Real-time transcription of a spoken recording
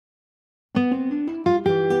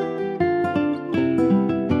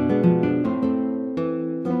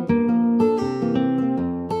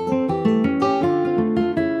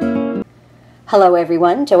Hello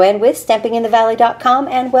everyone, Joanne with StampingInTheValley.com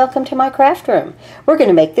and welcome to my craft room. We're going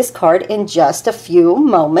to make this card in just a few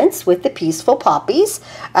moments with the Peaceful Poppies.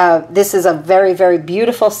 This is a very, very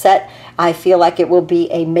beautiful set. I feel like it will be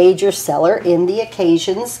a major seller in the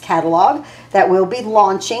Occasions catalog that will be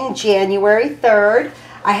launching January 3rd.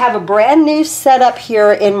 I have a brand new setup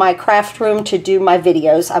here in my craft room to do my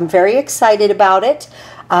videos. I'm very excited about it.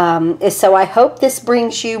 So I hope this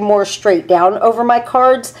brings you more straight down over my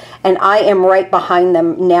cards, and I am right behind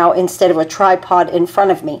them now instead of a tripod in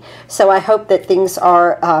front of me. So I hope that things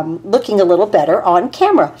are looking a little better on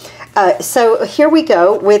camera. So here we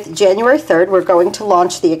go with January 3rd. We're going to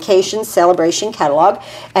launch the Occasion Celebration Catalog,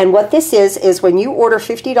 and what this is when you order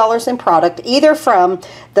 $50 in product, either from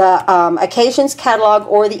the Occasions Catalog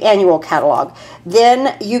or the Annual Catalog,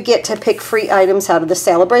 then you get to pick free items out of the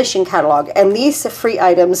Celebration Catalog, and these free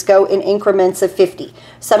items go in increments of 50.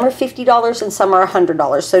 Some are $50 and some are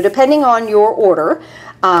 $100. So depending on your order,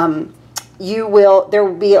 there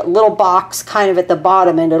will be a little box kind of at the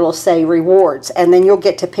bottom, and it'll say rewards, and then you'll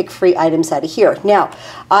get to pick free items out of here. Now,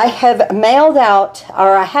 I have mailed out,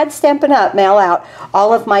 or I had Stampin' Up mail out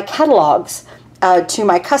all of my catalogs to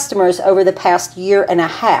my customers over the past year and a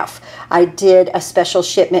half. I did a special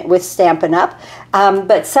shipment with Stampin' Up,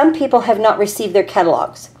 but some people have not received their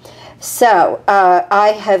catalogs. So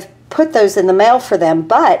I have put those in the mail for them.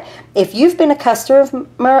 But if you've been a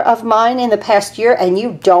customer of mine in the past year and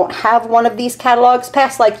you don't have one of these catalogs,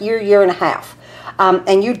 past like year and a half,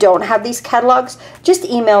 and you don't have these catalogs, just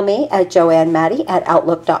email me at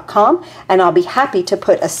joannemaddie@outlook.com, and I'll be happy to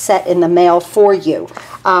put a set in the mail for you.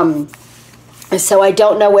 So I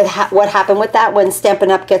don't know what happened with that. When Stampin'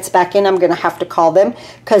 Up gets back in, I'm going to have to call them,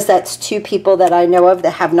 because that's two people that I know of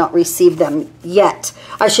that have not received them yet.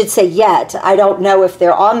 I should say yet. I don't know if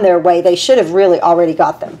they're on their way. They should have really already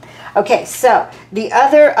got them. Okay, so the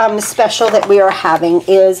other special that we are having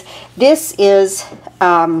is, this is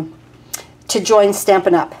to join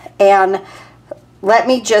Stampin' Up. And let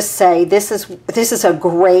me just say, this is a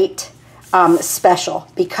great special,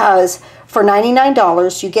 because for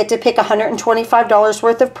 $99, you get to pick $125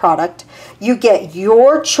 worth of product. You get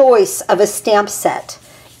your choice of a stamp set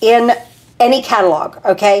in any catalog,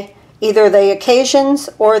 okay? Either the Occasions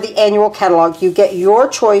or the Annual Catalog. You get your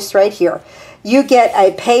choice right here. You get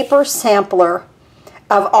a paper sampler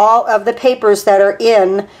of all of the papers that are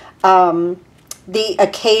in the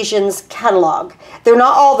Occasions catalog. They're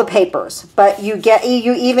not all the papers, but you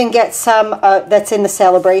even get some that's in the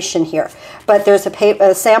Celebration here. But there's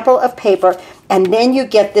a sample of paper, and then you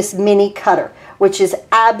get this mini cutter, which is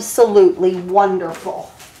absolutely wonderful.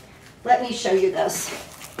 Let me show you this.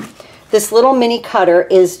 This little mini cutter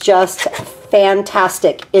is just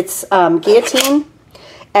fantastic. It's guillotine,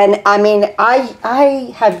 and I mean,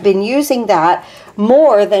 I have been using that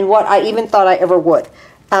more than what I even thought I ever would.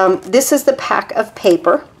 This is the pack of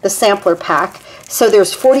paper, the sampler pack. So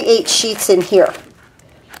there's 48 sheets in here.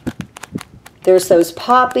 There's those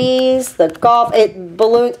poppies, the golf,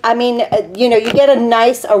 balloons. I mean, you know, you get a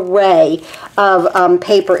nice array of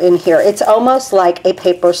paper in here. It's almost like a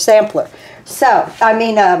paper sampler. So, I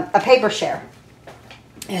mean, a paper share.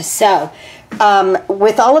 So,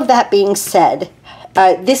 with all of that being said,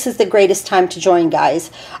 this is the greatest time to join,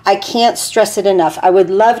 guys. I can't stress it enough. I would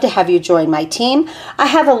love to have you join my team. I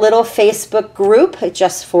have a little Facebook group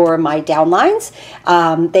just for my downlines.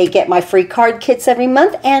 They get my free card kits every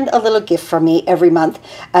month and a little gift from me every month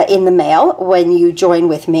in the mail when you join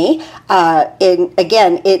with me. And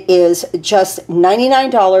again, it is just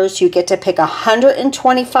 $99. You get to pick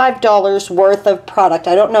 $125 worth of product.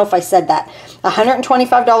 I don't know if I said that.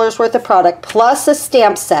 $125 worth of product plus a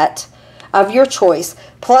stamp set of your choice,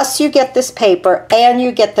 plus you get this paper and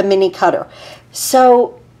you get the mini cutter.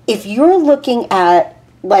 So if you're looking at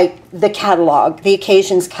like the catalog, the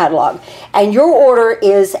Occasions catalog, and your order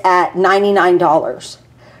is at $99,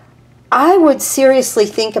 I would seriously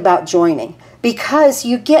think about joining, because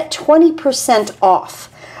you get 20% off.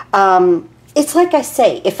 It's like I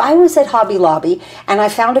say, if I was at Hobby Lobby and I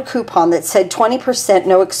found a coupon that said 20%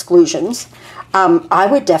 no exclusions, I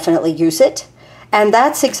would definitely use it. And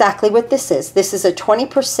that's exactly what this is. This is a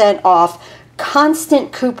 20% off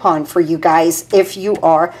constant coupon for you guys if you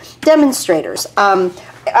are demonstrators.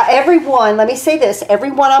 Everyone, let me say this,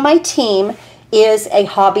 everyone on my team is a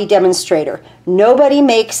hobby demonstrator. Nobody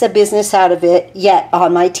makes a business out of it yet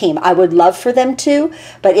on my team. I would love for them to,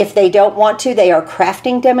 but if they don't want to, they are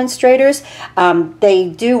crafting demonstrators. They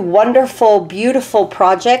do wonderful, beautiful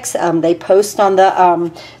projects. They post on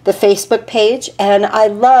the Facebook page, and I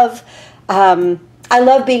love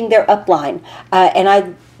being their upline, and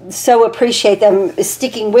I so appreciate them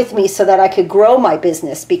sticking with me so that I could grow my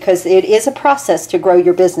business, because it is a process to grow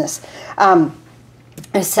your business.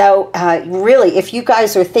 Really, if you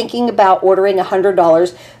guys are thinking about ordering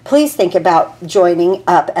 $100, please think about joining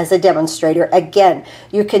up as a demonstrator. Again,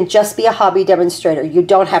 you can just be a hobby demonstrator. You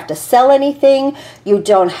don't have to sell anything. You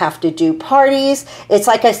don't have to do parties. It's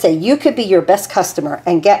like I say, you could be your best customer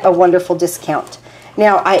and get a wonderful discount.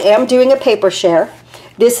 Now, I am doing a paper share.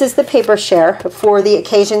 This is the paper share for the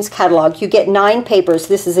Occasions catalog. You get 9 papers.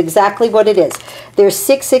 This is exactly what it is. There's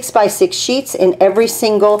 6 6x6 sheets in every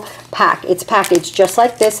single pack. It's packaged just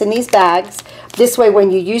like this in these bags. This way,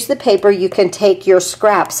 when you use the paper, you can take your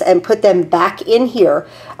scraps and put them back in here,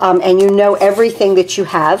 and you know everything that you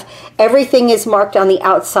have. Everything is marked on the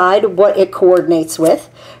outside what it coordinates with.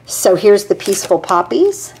 So here's the Peaceful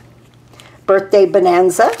Poppies, Birthday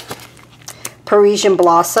Bonanza, Parisian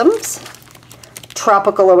Blossoms,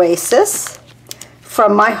 Tropical Oasis,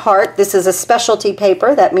 From My Heart. This is a specialty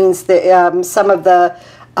paper. That means that some of the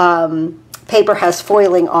paper has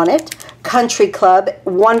foiling on it. Country Club,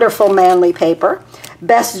 wonderful manly paper.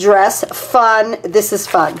 Best Dress, fun. This is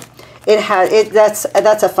fun. That's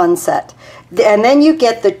a fun set. And then you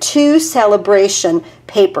get the 2 celebration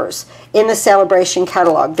papers in the celebration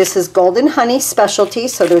catalog. This is Golden Honey Specialty,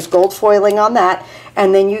 so there's gold foiling on that.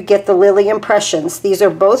 And then you get the Lily Impressions. These are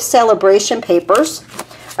both celebration papers,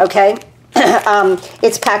 okay?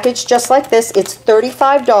 It's packaged just like this. It's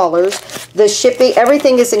 $35. The shipping,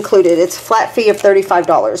 everything is included. It's a flat fee of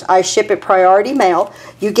 $35. I ship it priority mail.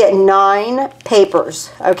 You get 9 papers,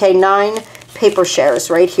 okay? 9 paper shares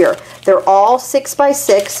right here. They're all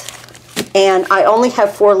 6x6, and I only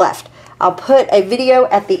have 4 left. I'll put a video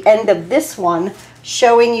at the end of this one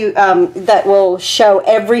showing you, that will show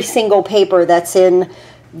every single paper that's in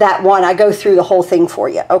that one. I go through the whole thing for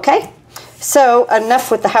you, okay? So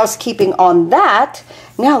enough with the housekeeping on that.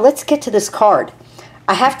 Now let's get to this card.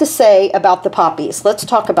 I have to say about the Poppies. Let's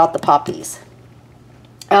talk about the Poppies.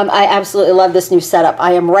 I absolutely love this new setup.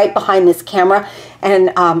 I am right behind this camera,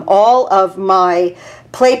 and all of my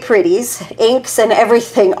Play Pretties, inks, and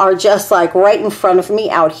everything are just like right in front of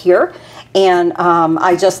me out here. And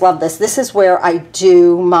I just love this. This is where I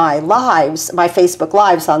do my lives, my Facebook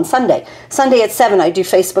Lives on Sunday. Sunday at 7, I do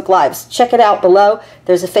Facebook Lives. Check it out below.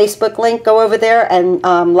 There's a Facebook link. Go over there and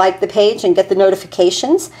like the page and get the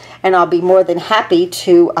notifications. And I'll be more than happy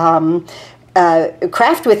to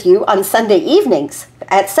craft with you on Sunday evenings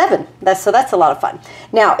at 7. So that's a lot of fun.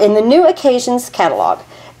 Now, in the new Occasions catalog,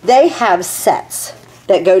 they have sets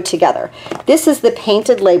that go together. This is the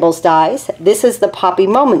Painted Labels dies. This is the Poppy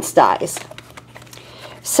Moments dies.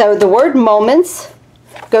 So the word moments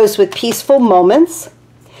goes with peaceful moments.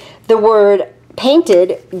 The word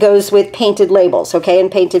painted goes with painted labels, okay,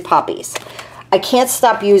 and painted poppies. I can't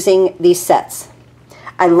stop using these sets.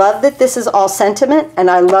 I love that this is all sentiment, and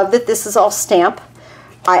I love that this is all stamp.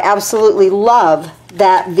 I absolutely love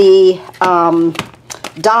that the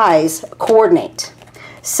dies coordinate.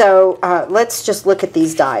 So let's just look at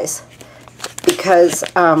these dies, because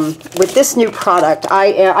with this new product,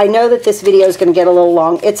 I know that this video is going to get a little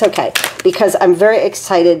long. It's okay, because I'm very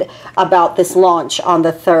excited about this launch on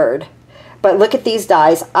the 3rd. But look at these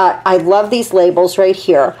dies. I love these labels right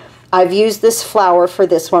here. I've used this flower for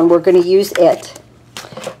this one. We're going to use it.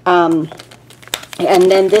 And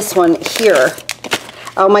then this one here.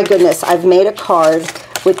 Oh my goodness, I've made a card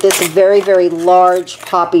with this very, very large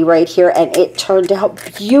poppy right here, and it turned out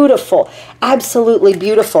beautiful, absolutely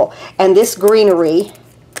beautiful. And this greenery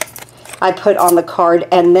I put on the card,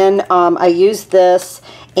 and then I used this,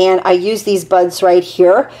 and I used these buds right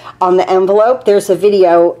here on the envelope. There's a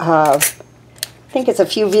video, I think it's a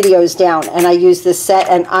few videos down, and I used this set,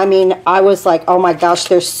 and I mean, I was like, oh my gosh,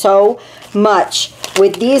 there's so much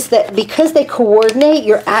with these that because they coordinate,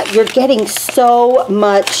 you're getting so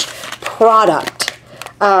much product.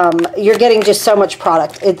 You're getting just so much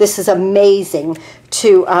product. This is amazing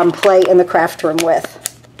to play in the craft room with.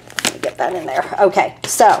 Let me get that in there. Okay,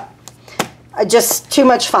 so just too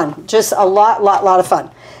much fun. Just a lot of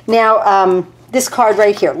fun. Now, this card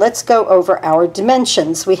right here. Let's go over our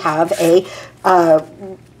dimensions. We have a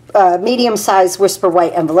medium-sized Whisper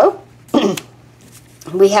White envelope.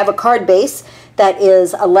 We have a card base that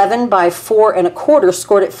is 11 by 4 1/4,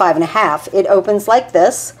 scored at 5 1/2. It opens like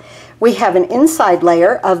this. We have an inside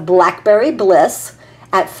layer of Blackberry Bliss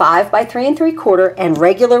at 5 by 3 3/4 and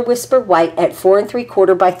regular Whisper White at 4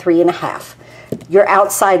 3/4 by 3 1/2. Your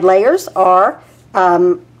outside layers are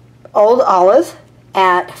Old Olive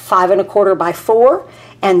at 5 1/4 by 4,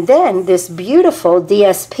 and then this beautiful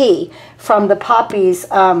DSP from the Poppies.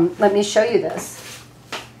 Let me show you this.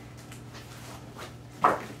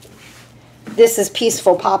 this is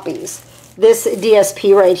Peaceful Poppies. This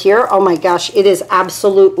DSP right here, oh my gosh, it is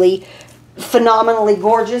absolutely phenomenally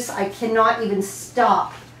gorgeous. I cannot even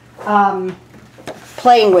stop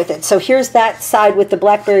playing with it. So here's that side with the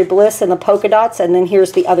Blackberry Bliss and the polka dots, and then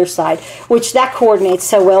here's the other side, which that coordinates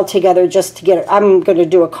so well together just to get it. I'm going to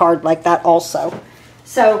do a card like that also.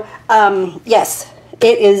 So yes,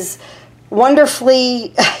 it is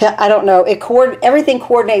wonderfully, I don't know, everything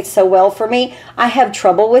coordinates so well for me. I have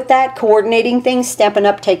trouble with that, coordinating things. Stampin'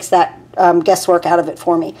 Up! Takes that guesswork out of it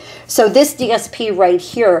for me. So this DSP right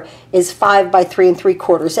here is 5 by 3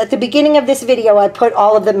 3/4. At the beginning of this video, I put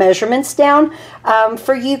all of the measurements down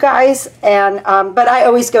for you guys, and but I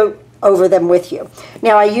always go over them with you.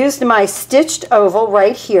 Now I used my stitched oval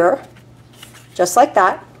right here, just like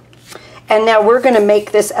that. And now we're going to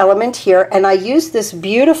make this element here, and I used this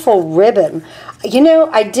beautiful ribbon. You know,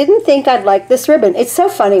 I didn't think I'd like this ribbon. It's so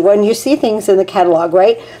funny when you see things in the catalog,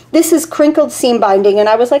 right? This is crinkled seam binding, and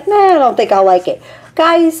I was like, nah, I don't think I'll like it.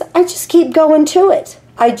 Guys, I just keep going to it.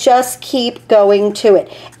 I just keep going to it.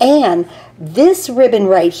 And this ribbon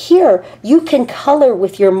right here, you can color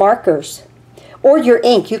with your markers or your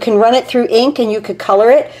ink. You can run it through ink and you could color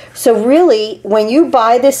it. So really, when you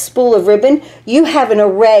buy this spool of ribbon, you have an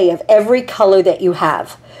array of every color that you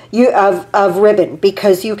have of ribbon,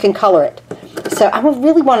 because you can color it. So I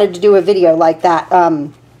really wanted to do a video like that,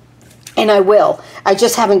 and I will. I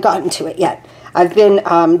just haven't gotten to it yet. I've been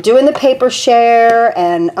doing the paper share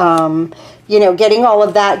and you know, getting all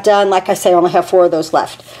of that done. Like I say, I only have 4 of those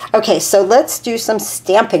left. Okay, so let's do some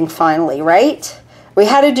stamping finally, right? We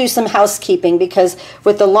had to do some housekeeping because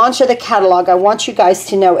with the launch of the catalog, I want you guys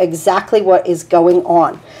to know exactly what is going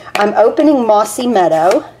on. I'm opening Mossy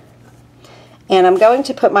Meadow, and I'm going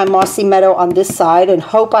to put my Mossy Meadow on this side and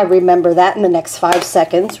hope I remember that in the next 5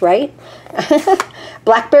 seconds, right?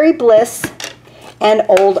 Blackberry Bliss and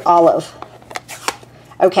Old Olive.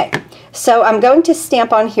 Okay, so I'm going to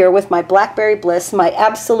stamp on here with my Blackberry Bliss, my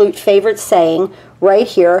absolute favorite saying right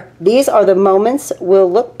here. These are the moments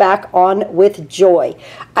we'll look back on with joy.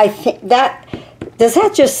 I think that, does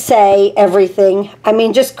that just say everything? I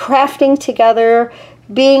mean, just crafting together,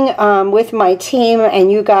 being with my team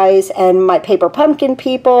and you guys and my paper pumpkin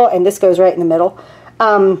people, and this goes right in the middle.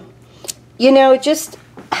 You know, just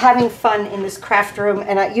having fun in this craft room,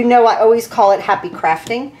 and you know, I always call it happy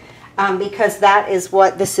crafting, because that is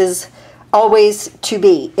what this is always to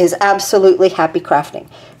be, is absolutely happy crafting.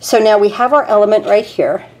 So now we have our element right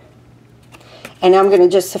here, and I'm going to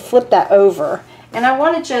just flip that over, and I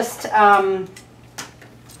want to just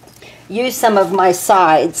use some of my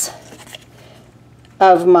sides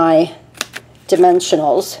of my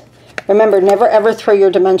dimensionals. Remember, never ever throw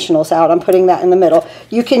your dimensionals out. I'm putting that in the middle.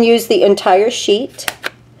 You can use the entire sheet.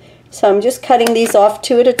 So I'm just cutting these off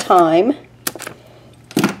 2 at a time.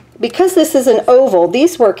 Because this is an oval,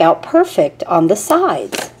 these work out perfect on the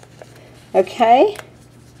sides. Okay?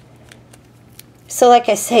 So like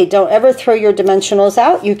I say, don't ever throw your dimensionals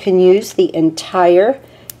out. You can use the entire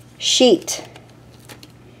sheet.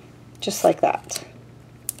 Just like that.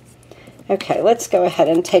 Okay, let's go ahead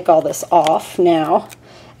and take all this off now,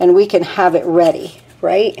 and we can have it ready,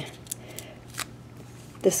 right?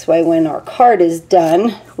 This way, when our card is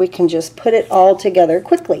done, we can just put it all together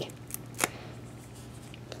quickly.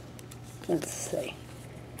 Let's see.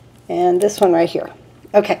 And this one right here.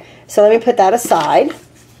 Okay, so let me put that aside.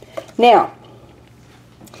 Now,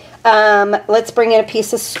 let's bring in a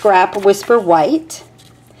piece of scrap Whisper White.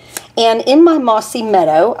 And in my Mossy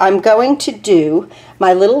Meadow, I'm going to do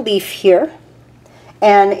my little leaf here.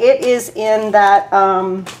 And it is in that,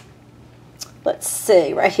 let's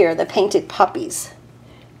see, right here, the Painted Poppies.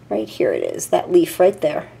 Right here it is, that leaf right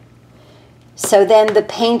there. So then the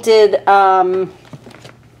painted,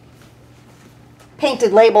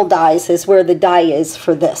 painted label dies is where the die is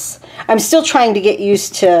for this. I'm still trying to get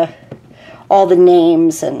used to all the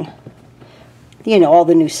names and, you know, all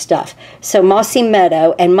the new stuff. So Mossy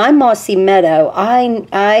Meadow, and my Mossy Meadow,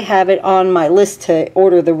 I have it on my list to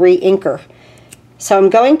order the re-inker. So I'm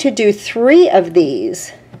going to do 3 of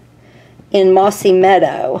these in Mossy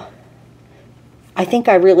Meadow. I think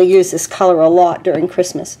I really use this color a lot during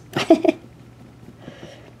Christmas.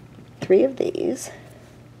 3 of these.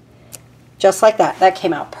 Just like that. That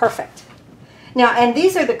came out perfect. Now, and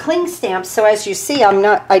these are the cling stamps, so as you see,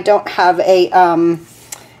 I don't have a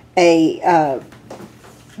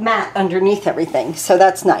mat underneath everything, so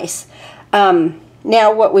that's nice.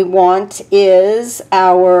 Now what we want is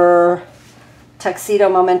our Tuxedo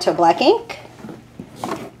Memento black ink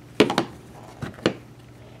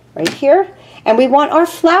right here, and we want our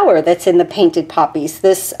flower that's in the Painted Poppies.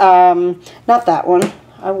 This, not that one,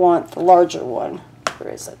 I want the larger one.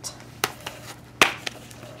 Where is it?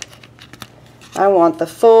 I want the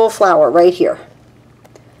full flower right here.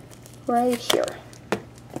 Right here.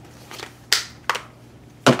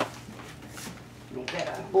 Let me get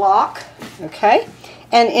a block. Okay.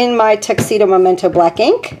 And in my Tuxedo Memento black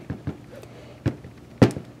ink,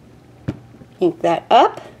 ink that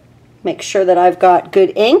up. Make sure that I've got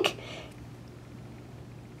good ink.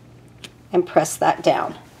 And press that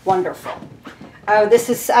down. Wonderful. Oh,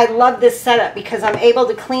 I love this setup because I'm able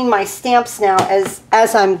to clean my stamps now as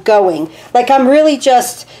I'm going. Like I'm really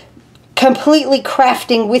just completely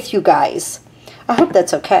crafting with you guys. I hope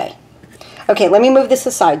that's okay. Okay, let me move this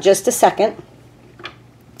aside just a second.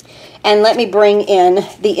 And let me bring in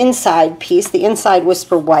the inside piece, the inside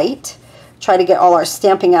Whisper White. Try to get all our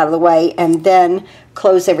stamping out of the way and then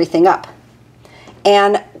close everything up.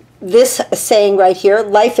 And this saying right here,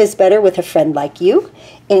 life is better with a friend like you,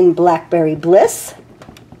 in Blackberry Bliss.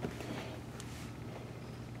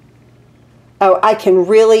 Oh, I can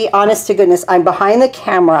really, honest to goodness, I'm behind the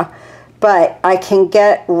camera, but I can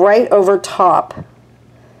get right over top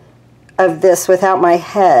of this without my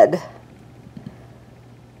head.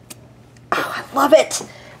 Oh, I love it!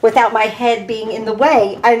 Without my head being in the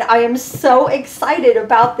way. And I am so excited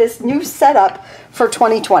about this new setup for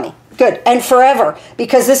 2020. Good, and forever,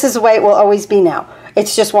 because this is the way it will always be now.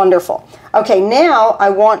 It's just wonderful. Okay, now I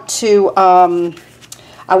want to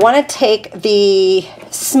take the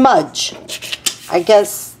smudge. I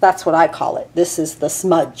guess that's what I call it. This is the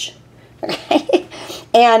smudge. Okay,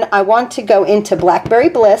 and I want to go into Blackberry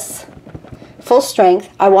Bliss, full strength.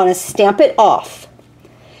 I want to stamp it off.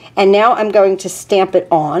 And now I'm going to stamp it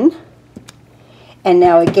on. And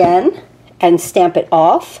now again, and stamp it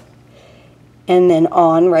off. And then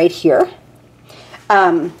on right here.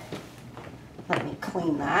 Let me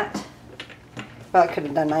clean that. Well, I could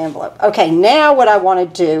have done my envelope. Okay, now what I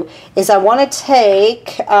want to do is I want to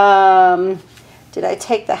take, did I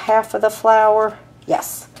take the half of the flower?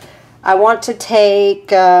 Yes. I want to take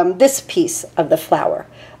this piece of the flower,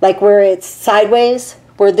 like where it's sideways,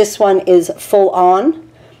 where this one is full on.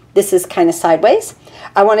 This is kind of sideways.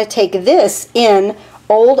 I want to take this in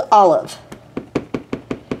Old Olive.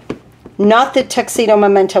 Not the Tuxedo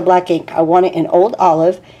Memento black ink. I want it in Old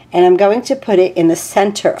Olive, and I'm going to put it in the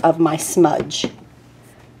center of my smudge.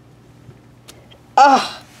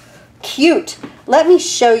 Oh, cute. Let me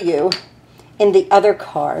show you in the other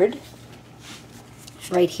card,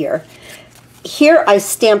 right here. Here I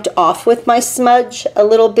stamped off with my smudge a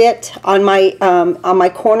little bit on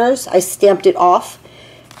my corners. I stamped it off.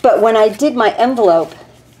 But when I did my envelope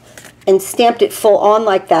and stamped it full on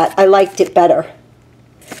like that, I liked it better.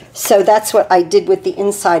 So that's what I did with the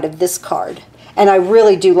inside of this card. And I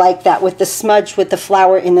really do like that with the smudge with the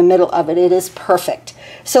flower in the middle of it. It is perfect.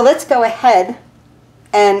 So let's go ahead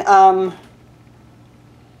and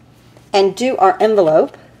do our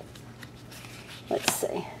envelope. Let's see.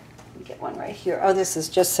 Let me get one right here. Oh, this is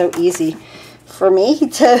just so easy for me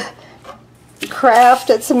to craft.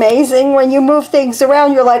 It's amazing when you move things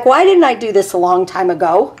around. You're like, why didn't I do this a long time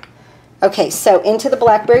ago? Okay, so into the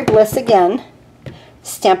Blackberry Bliss again.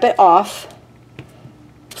 Stamp it off.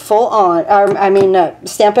 Full on.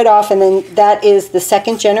 Stamp it off, and then that is the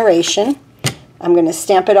second generation. I'm going to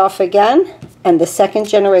stamp it off again, and the second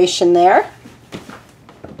generation there.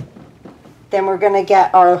 Then we're going to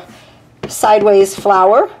get our sideways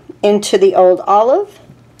flower into the Old Olive.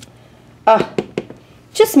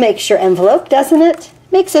 Just makes your envelope, doesn't it?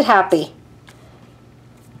 Makes it happy.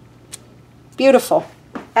 Beautiful.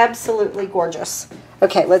 Absolutely gorgeous.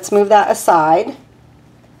 Okay, let's move that aside.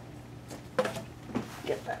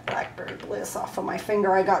 Get that Blackberry Bliss off of my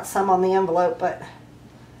finger. I got some on the envelope, but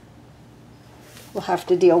we'll have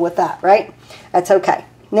to deal with that, right? That's okay.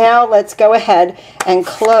 Now let's go ahead and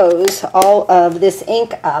close all of this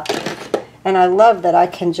ink up. And I love that I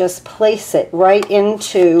can just place it right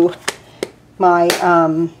into my,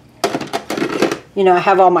 I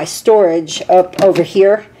have all my storage up over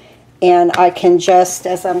here. And I can just,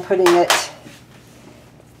 as I'm putting it,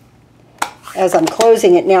 as I'm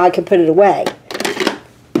closing it now, I can put it away.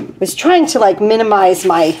 I was trying to like minimize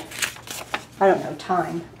my, I don't know,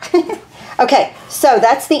 time. Okay, so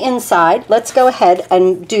that's the inside. Let's go ahead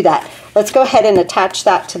and do that. Let's go ahead and attach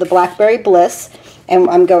that to the Blackberry Bliss. And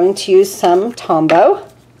I'm going to use some Tombow.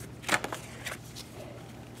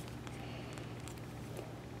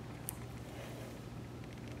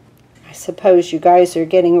 I suppose you guys are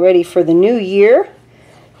getting ready for the new year.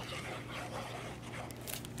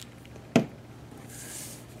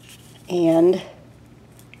 And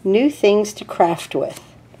new things to craft with.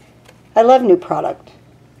 I love new product.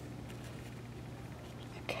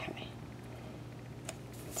 Okay.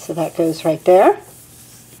 So that goes right there.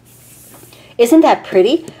 Isn't that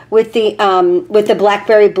pretty? with the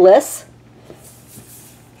Blackberry Bliss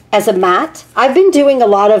as a matte. I've been doing a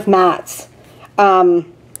lot of mattes. I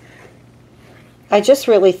just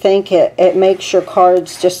really think it makes your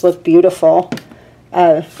cards just look beautiful.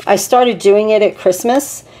 I started doing it at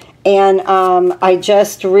Christmas, and I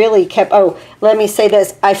just really kept, oh, let me say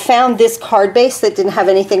this. I found this card base that didn't have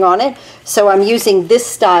anything on it, so I'm using this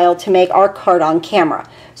style to make our card on camera.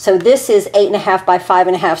 So this is 8.5 by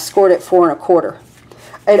 5.5, scored at 4 1/4.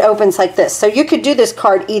 It opens like this. So you could do this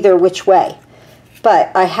card either which way.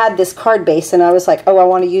 But I had this card base, and I was like, oh, I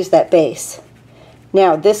want to use that base.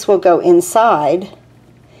 Now this will go inside,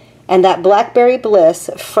 and that Blackberry Bliss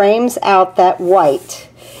frames out that white.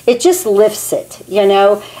 It just lifts it, you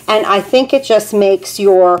know, and I think it just makes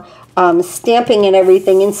your stamping and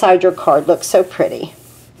everything inside your card look so pretty.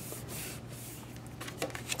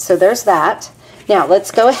 So there's that. Now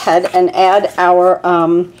let's go ahead and add our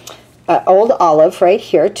Old Olive right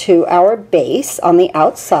here to our base on the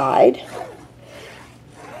outside.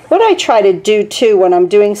 What I try to do too when I'm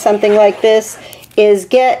doing something like this is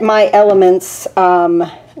get my elements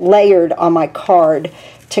layered on my card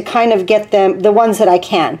to kind of get them, the ones that I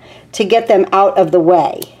can, to get them out of the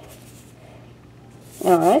way.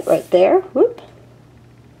 All right, right there. Whoop.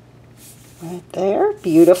 Right there.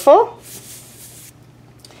 Beautiful.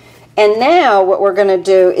 And now what we're going to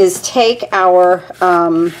do is take our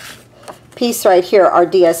piece right here, our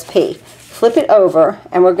DSP, flip it over,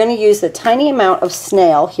 and we're going to use a tiny amount of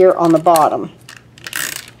snail here on the bottom.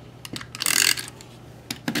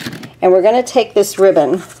 And we're going to take this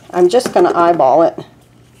ribbon. I'm just going to eyeball it.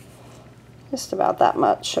 Just about that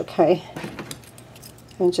much, okay?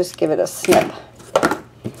 And just give it a snip.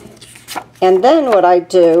 And then what I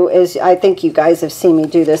do is, I think you guys have seen me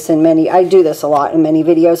do this in many, I do this a lot in many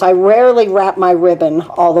videos. I rarely wrap my ribbon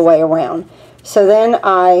all the way around. So then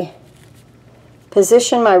I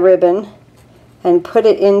position my ribbon and put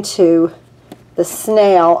it into the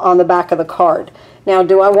snail on the back of the card. Now,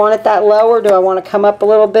 do I want it that low, or do I want to come up a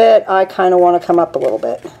little bit? I kind of want to come up a little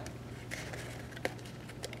bit.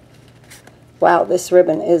 Wow, this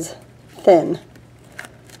ribbon is thin.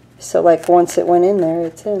 So like once it went in there,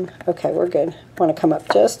 it's in. Okay, we're good. I want to come up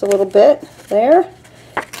just a little bit there.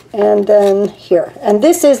 And then here. And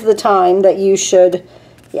this is the time that you should,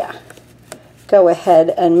 yeah, go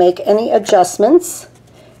ahead and make any adjustments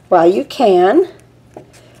while you can.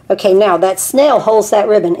 Okay, now that snail holds that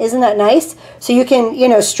ribbon. Isn't that nice? So you can, you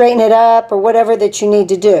know, straighten it up or whatever that you need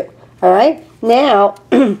to do. All right? Now,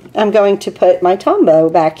 I'm going to put my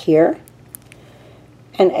Tombow back here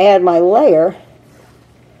and add my layer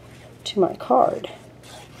to my card.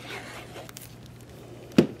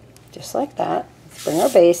 Just like that. Let's bring our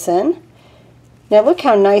base in. Now look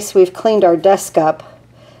how nice we've cleaned our desk up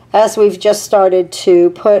as we've just started to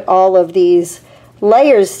put all of these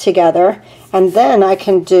layers together, and then I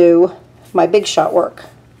can do my big shot work.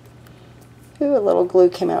 Ooh, a little glue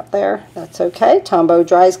came out there. That's okay. Tombow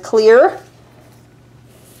dries clear.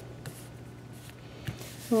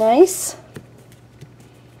 Nice.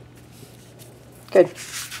 Good.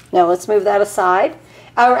 Now let's move that aside.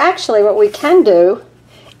 Or actually what we can do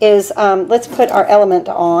is let's put our element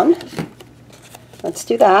on. Let's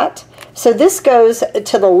do that. So this goes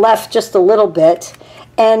to the left just a little bit,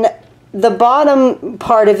 and the bottom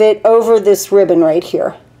part of it over this ribbon right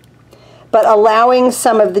here, but allowing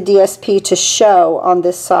some of the DSP to show on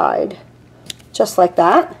this side. Just like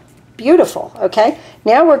that. Beautiful. Okay,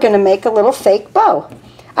 now we're going to make a little fake bow.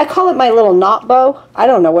 I call it my little knot bow. I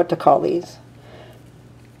don't know what to call these.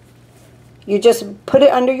 You just put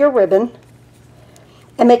it under your ribbon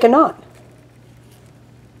and make a knot.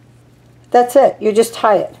 That's it. You just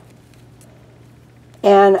tie it.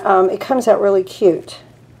 And it comes out really cute,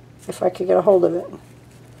 if I could get a hold of it.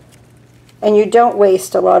 And you don't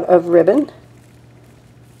waste a lot of ribbon.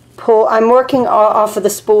 Pull. I'm working off of the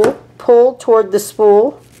spool. Pull toward the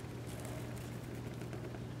spool.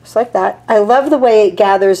 Just like that. I love the way it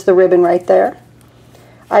gathers the ribbon right there.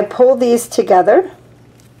 I pull these together.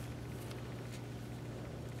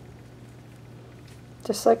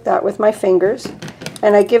 Just like that with my fingers.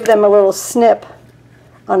 And I give them a little snip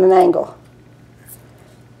on an angle.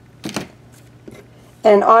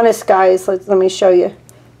 And honest guys, let me show you.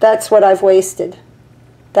 That's what I've wasted.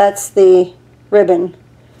 That's the ribbon.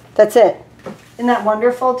 That's it. Isn't that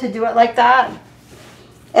wonderful to do it like that?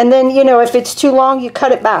 And then, you know, if it's too long, you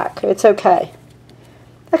cut it back. It's okay.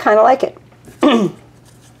 I kind of like it.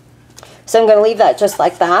 So I'm going to leave that just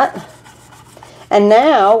like that. And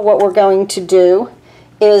now what we're going to do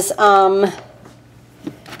is, let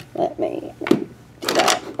me do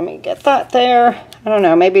that. Let me get that there. I don't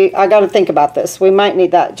know, maybe I got to think about this. We might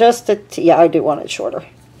need that just to, yeah, I do want it shorter.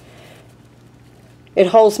 It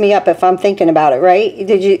holds me up if I'm thinking about it, right?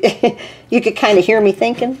 Did you, you could kind of hear me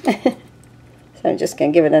thinking? So I'm just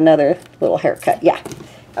going to give it another little haircut. Yeah,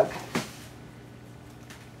 okay.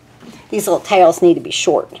 These little tails need to be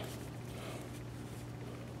short.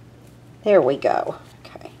 There we go.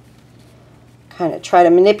 Okay. Kind of try to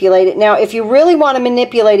manipulate it. Now, if you really want to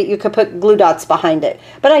manipulate it, you could put glue dots behind it.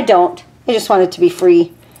 But I don't. I just want it to be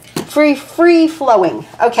free flowing.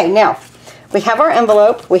 Okay, now we have our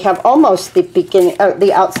envelope. We have almost the beginning,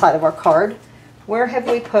 the outside of our card. Where have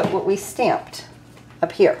we put what we stamped?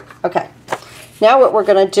 Up here. Okay. Now what we're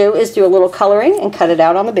going to do is do a little coloring and cut it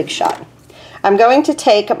out on the Big Shot. I'm going to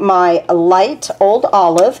take my light Old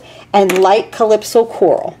Olive and light Calypso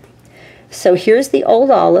Coral. So here's the Old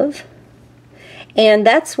Olive, and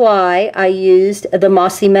that's why I used the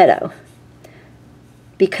Mossy Meadow,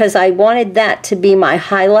 because I wanted that to be my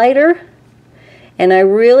highlighter, and I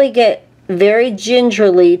really get very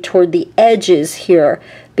gingerly toward the edges here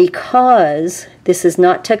because this is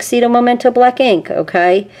not Tuxedo Memento black ink,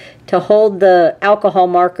 okay, to hold the alcohol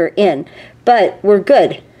marker in, but we're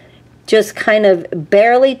good. Just kind of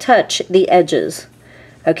barely touch the edges,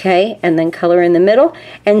 okay, and then color in the middle,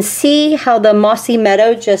 and see how the Mossy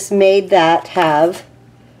Meadow just made that have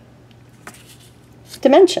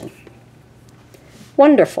dimension.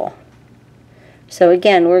 Wonderful. So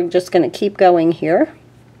again, we're just going to keep going here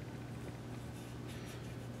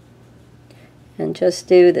and just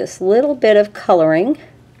do this little bit of coloring.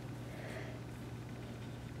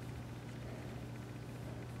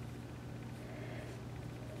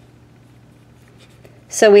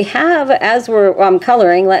 So we have, as we're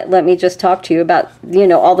coloring, let me just talk to you about, you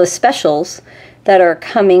know, all the specials that are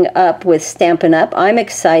coming up with Stampin' Up. I'm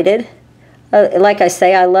excited. Like I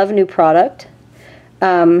say, I love new product.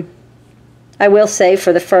 I will say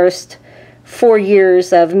for the first 4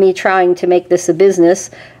 years of me trying to make this a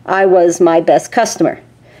business, I was my best customer.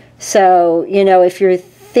 So, you know, if you're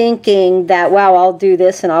thinking that, wow, I'll do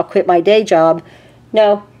this and I'll quit my day job,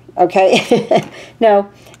 no, okay,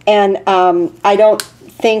 no. And I don't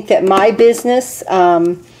think that my business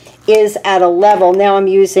is at a level. Now I'm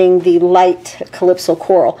using the light Calypso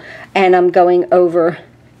Coral, and I'm going over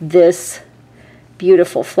this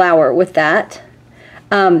beautiful flower with that.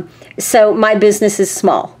 So my business is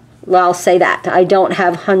small. Well, I'll say that. I don't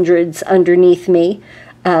have hundreds underneath me.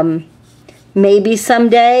 Maybe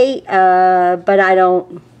someday, but I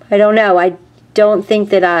don't know. I don't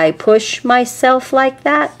think that I push myself like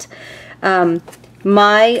that.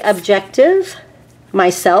 My objective,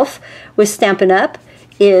 myself, with Stampin' Up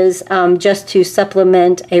is just to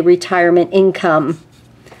supplement a retirement income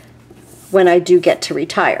when I do get to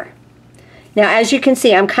retire. Now, as you can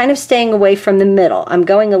see, I'm kind of staying away from the middle. I'm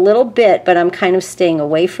going a little bit, but I'm kind of staying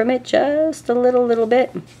away from it just a little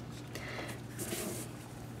bit.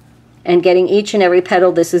 And getting each and every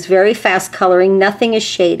petal. This is very fast coloring. Nothing is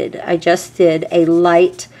shaded. I just did a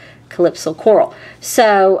light Calypso Coral.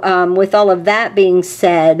 So with all of that being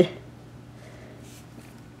said,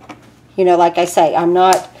 you know, like I say, I'm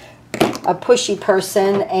not a pushy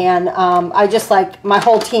person, and I just like my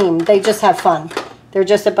whole team. They just have fun. They're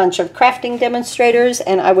just a bunch of crafting demonstrators,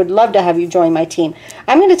 and I would love to have you join my team.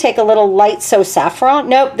 I'm going to take a little light So Saffron.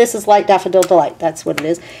 Nope, this is light Daffodil Delight. That's what it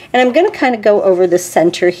is. And I'm going to kind of go over the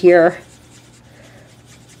center here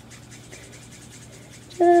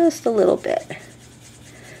just a little bit.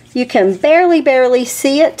 You can barely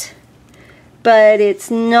see it, but it's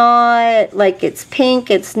not like it's pink.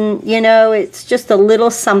 It's, you know, it's just a little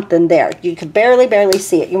something there. You can barely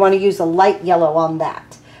see it. You want to use a light yellow on that.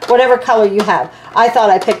 Whatever color you have. I thought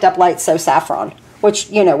I picked up light So Saffron, which,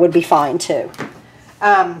 you know, would be fine too.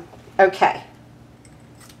 Okay.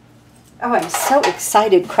 Oh, I'm so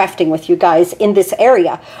excited crafting with you guys in this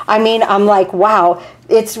area. I mean, I'm like, wow,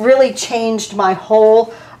 it's really changed my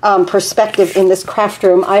whole perspective in this craft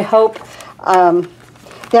room. I hope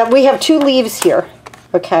that we have 2 leaves here,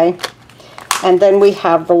 okay? And then we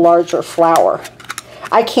have the larger flower.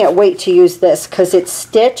 I can't wait to use this because it's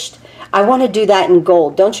stitched. I want to do that in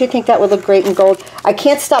gold. Don't you think that would look great in gold? I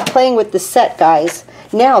can't stop playing with the set, guys.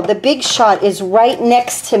 Now, the Big Shot is right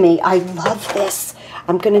next to me. I love this.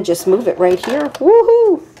 I'm going to just move it right here.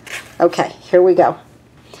 Woohoo! Okay, here we go.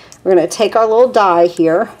 We're going to take our little die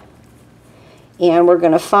here, and we're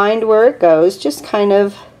going to find where it goes. Just kind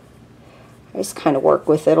of work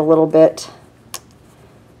with it a little bit.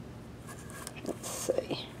 Let's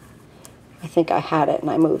see. I think I had it and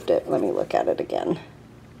I moved it. Let me look at it again.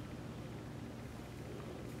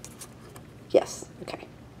 Yes, okay.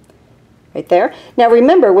 Right there. Now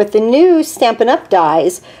remember, with the new Stampin' Up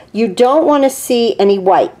dies, you don't want to see any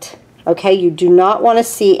white. Okay, you do not want to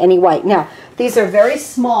see any white. Now, these are very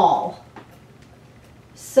small.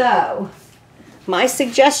 So, my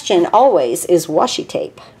suggestion always is washi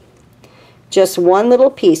tape. Just one little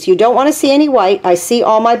piece. You don't want to see any white. I see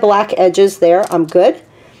all my black edges there. I'm good.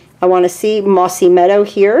 I want to see Mossy Meadow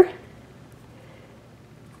here.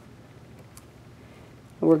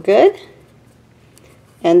 We're good.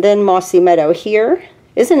 And then Mossy Meadow here.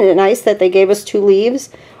 Isn't it nice that they gave us 2 leaves?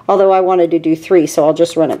 Although I wanted to do 3, so I'll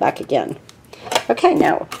just run it back again. Okay,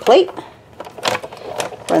 now plate.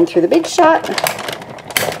 Run through the Big Shot.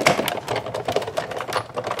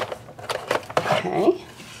 Okay.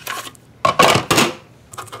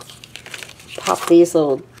 Pop these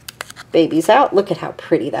little babies out. Look at how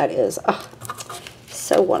pretty that is. Oh,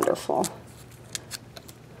 so wonderful.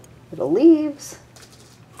 Little leaves.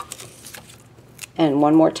 And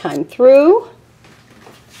one more time through.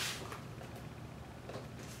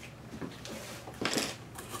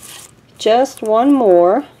 Just one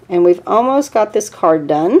more, and we've almost got this card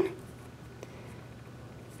done.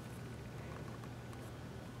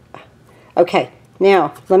 Okay,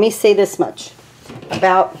 now let me say this much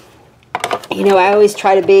about, you know, I always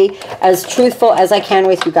try to be as truthful as I can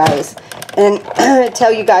with you guys and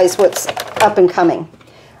tell you guys what's up and coming.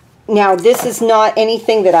 Now, this is not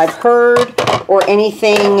anything that I've heard or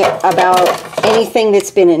anything about anything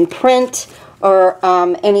that's been in print or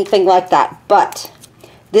anything like that, but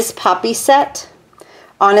this Poppy set,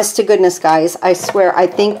 honest to goodness, guys, I swear, I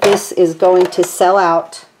think this is going to sell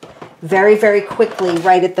out very, very quickly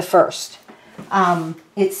right at the first.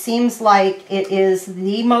 It seems like it is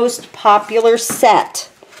the most popular set,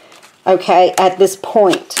 okay, at this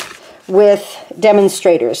point with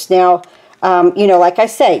demonstrators. Now, you know, like I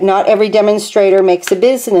say, not every demonstrator makes a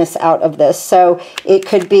business out of this, so it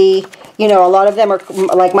could be, you know, a lot of them are,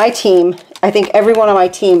 like my team, I think everyone on my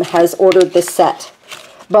team has ordered this set.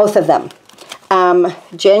 Both of them.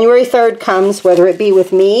 January 3rd comes, whether it be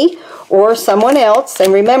with me or someone else.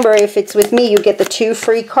 And remember, if it's with me, you get the 2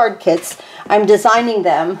 free card kits. I'm designing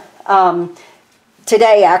them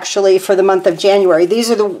today, actually, for the month of January. These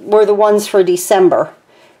are were the ones for December.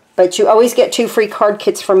 But you always get 2 free card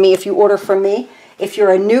kits from me if you order from me. If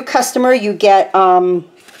you're a new customer, you get the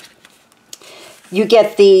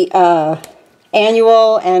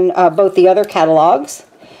annual and both the other catalogs.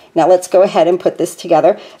 Now let's go ahead and put this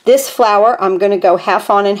together. This flower, I'm going to go half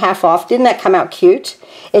on and half off. Didn't that come out cute?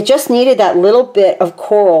 It just needed that little bit of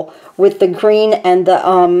coral with the green and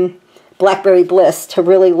the Blackberry Bliss to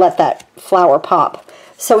really let that flower pop.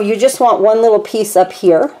 So you just want one little piece up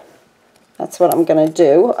here. That's what I'm going to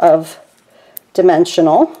do of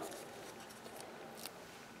dimensional.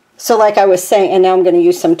 So like I was saying, and now I'm going to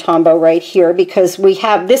use some Tombow right here because we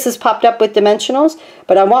have, this is popped up with dimensionals,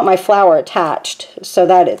 but I want my flower attached so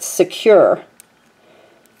that it's secure.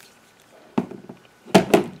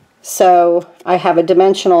 So I have a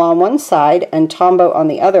dimensional on one side and Tombow on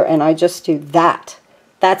the other, and I just do that.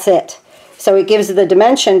 That's it. So it gives the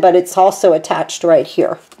dimension, but it's also attached right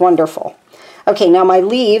here. Wonderful. Okay, now my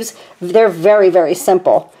leaves, they're very, very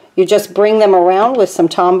simple. You just bring them around with some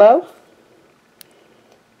Tombow.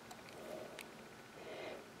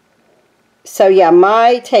 So yeah,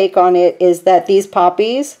 my take on it is that these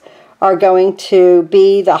poppies are going to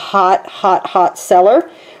be the hot, hot, hot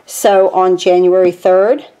seller. So on January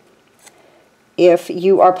 3rd, if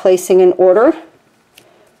you are placing an order,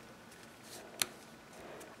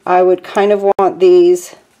 I would kind of want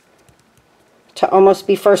these to almost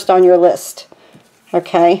be first on your list,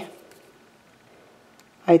 okay?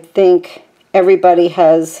 I think everybody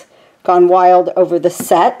has gone wild over the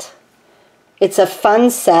set. It's a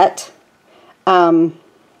fun set. I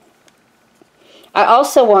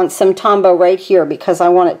also want some Tombow right here because I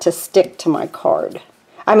want it to stick to my card.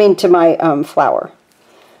 I mean to my flower.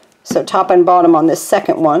 So top and bottom on this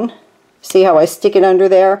second one. See how I stick it under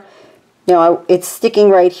there? Now it's sticking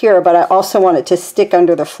right here, but I also want it to stick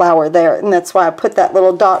under the flower there, and that's why I put that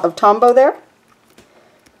little dot of Tombow there.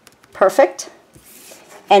 Perfect.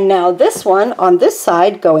 And now this one on this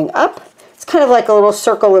side going up, it's kind of like a little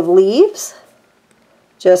circle of leaves.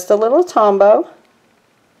 Just a little Tombow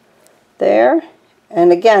there,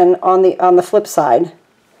 and again on the flip side,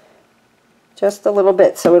 just a little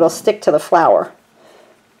bit so it'll stick to the flower.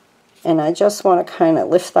 And I just want to kind of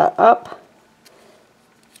lift that up.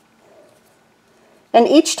 And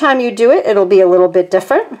each time you do it, it'll be a little bit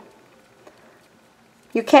different.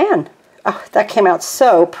 You can. Oh, that came out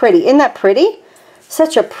so pretty. Isn't that pretty?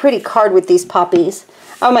 Such a pretty card with these poppies.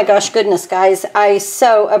 Oh my gosh, goodness, guys. I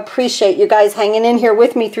so appreciate you guys hanging in here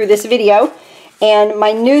with me through this video. And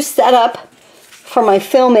my new setup for my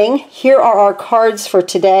filming. Here are our cards for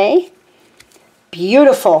today.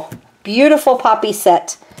 Beautiful, beautiful poppy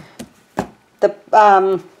set.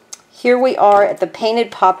 here we are at the Painted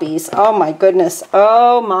Poppies. Oh my goodness.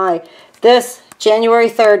 Oh my. This January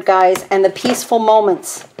 3rd, guys, and the Peaceful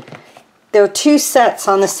Moments. There are 2 sets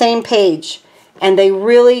on the same page, and they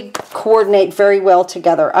really coordinate very well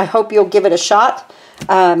together. I hope you'll give it a shot.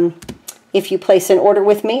 If you place an order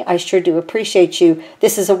with me, I sure do appreciate you.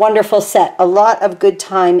 This is a wonderful set. A lot of good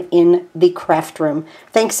time in the craft room.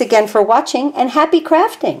 Thanks again for watching, and happy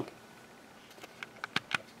crafting.